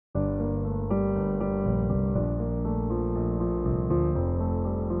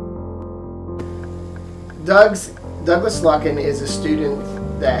Douglas Lucken is a student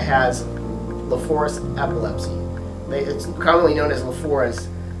that has Leforest epilepsy. It's commonly known as Leforest.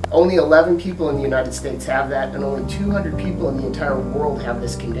 Only 11 people in the United States have that, and only 200 people in the entire world have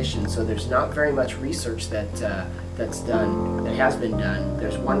this condition. So there's not very much research that has been done.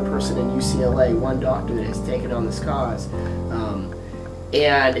 There's one person in UCLA, one doctor that has taken on this cause,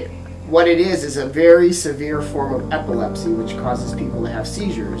 and what it is a very severe form of epilepsy, which causes people to have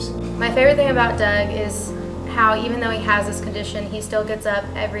seizures. My favorite thing about Doug is how even though he has this condition, he still gets up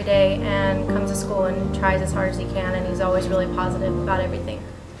every day and comes to school and tries as hard as he can, and he's always really positive about everything.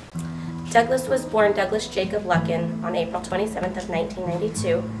 Douglas was born Douglas Jacob Lucken on April 27th of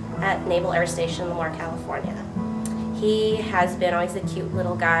 1992 at Naval Air Station, Lemoore, California. He has been always a cute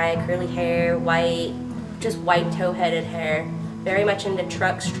little guy, curly hair, white, just white tow-headed hair, very much into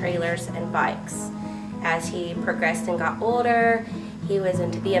trucks, trailers, and bikes. As he progressed and got older, he was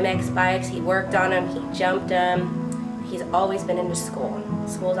into BMX bikes, he worked on them, he jumped them. He's always been into school.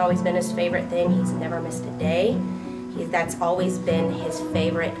 School's always been his favorite thing. He's never missed a day. That's always been his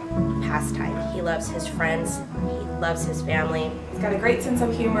favorite pastime. He loves his friends, he loves his family. He's got a great sense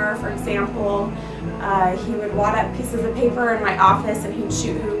of humor. For example, he would wad up pieces of paper in my office and he'd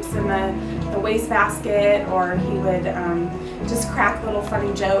shoot hoops in the wastebasket, or he would just crack little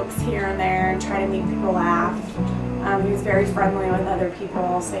funny jokes here and there and try to make people laugh. He was very friendly with other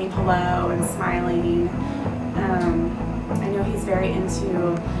people, saying hello and smiling. I know he's very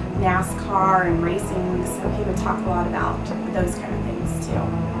into NASCAR and racing, so he would talk a lot about those kind of things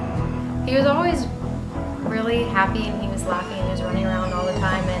too. He was always really happy, and he was laughing, and he was running around all the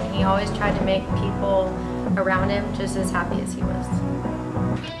time, and he always tried to make people around him just as happy as he was.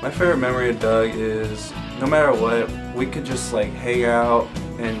 My favorite memory of Doug is no matter what, we could just like hang out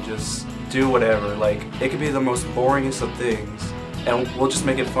and just do whatever. Like, it could be the most boringest of things and we'll just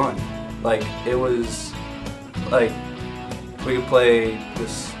make it fun. Like, it was like we could play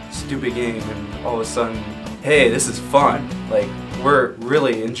this stupid game and all of a sudden, hey, this is fun. Like, we're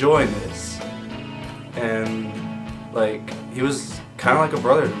really enjoying this. And like, he was kind of like a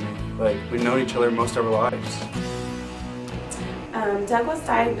brother to me. Like, we've known each other most of our lives. Doug was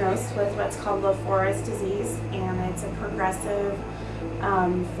diagnosed with what's called Leforest disease, and it's a progressive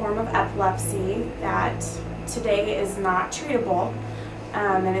form of epilepsy that today is not treatable,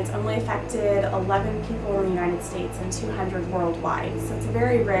 and it's only affected 11 people in the United States and 200 worldwide. So it's a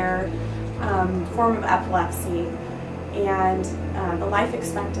very rare form of epilepsy, and the life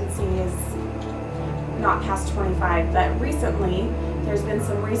expectancy is not past 25, but recently there's been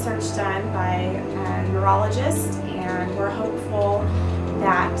some research done by a neurologist, and we're hopeful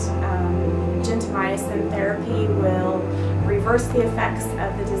that gentamicin therapy will reverse the effects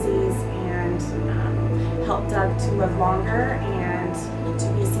of the disease and help Doug to live longer and to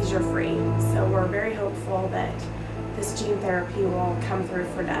be seizure-free. So we're very hopeful that this gene therapy will come through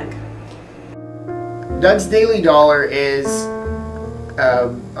for Doug. Doug's Daily Dollar is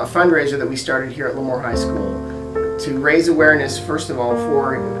a fundraiser that we started here at Lemoore High School to raise awareness, first of all,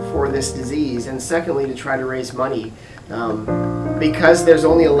 for this disease, and secondly, to try to raise money. Because there's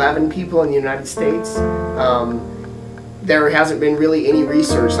only 11 people in the United States, there hasn't been really any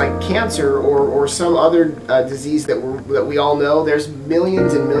research. Like cancer or some other disease that we all know, there's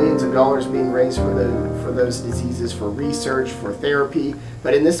millions and millions of dollars being raised for those diseases, for research, for therapy.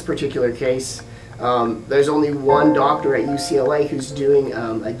 But in this particular case, there's only one doctor at UCLA who's doing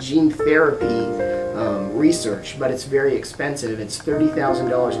a gene therapy research, but it's very expensive. It's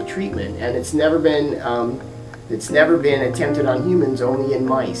 $30,000 a treatment, and it's never been attempted on humans, only in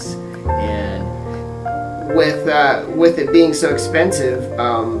mice. And with it being so expensive,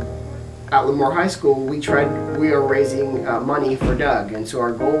 at Lemoore High School, we are raising money for Doug, and so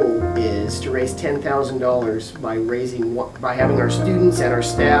our goal is to raise $10,000 by having our students and our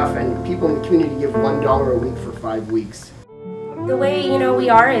staff and people in the community give $1 a week for 5 weeks. The way, we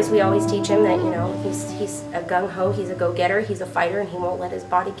are is we always teach him that, he's a gung-ho, he's a go-getter, he's a fighter, and he won't let his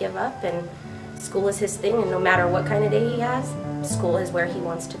body give up, and school is his thing, and no matter what kind of day he has, school is where he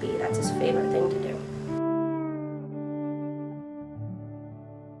wants to be. That's his favorite thing to do.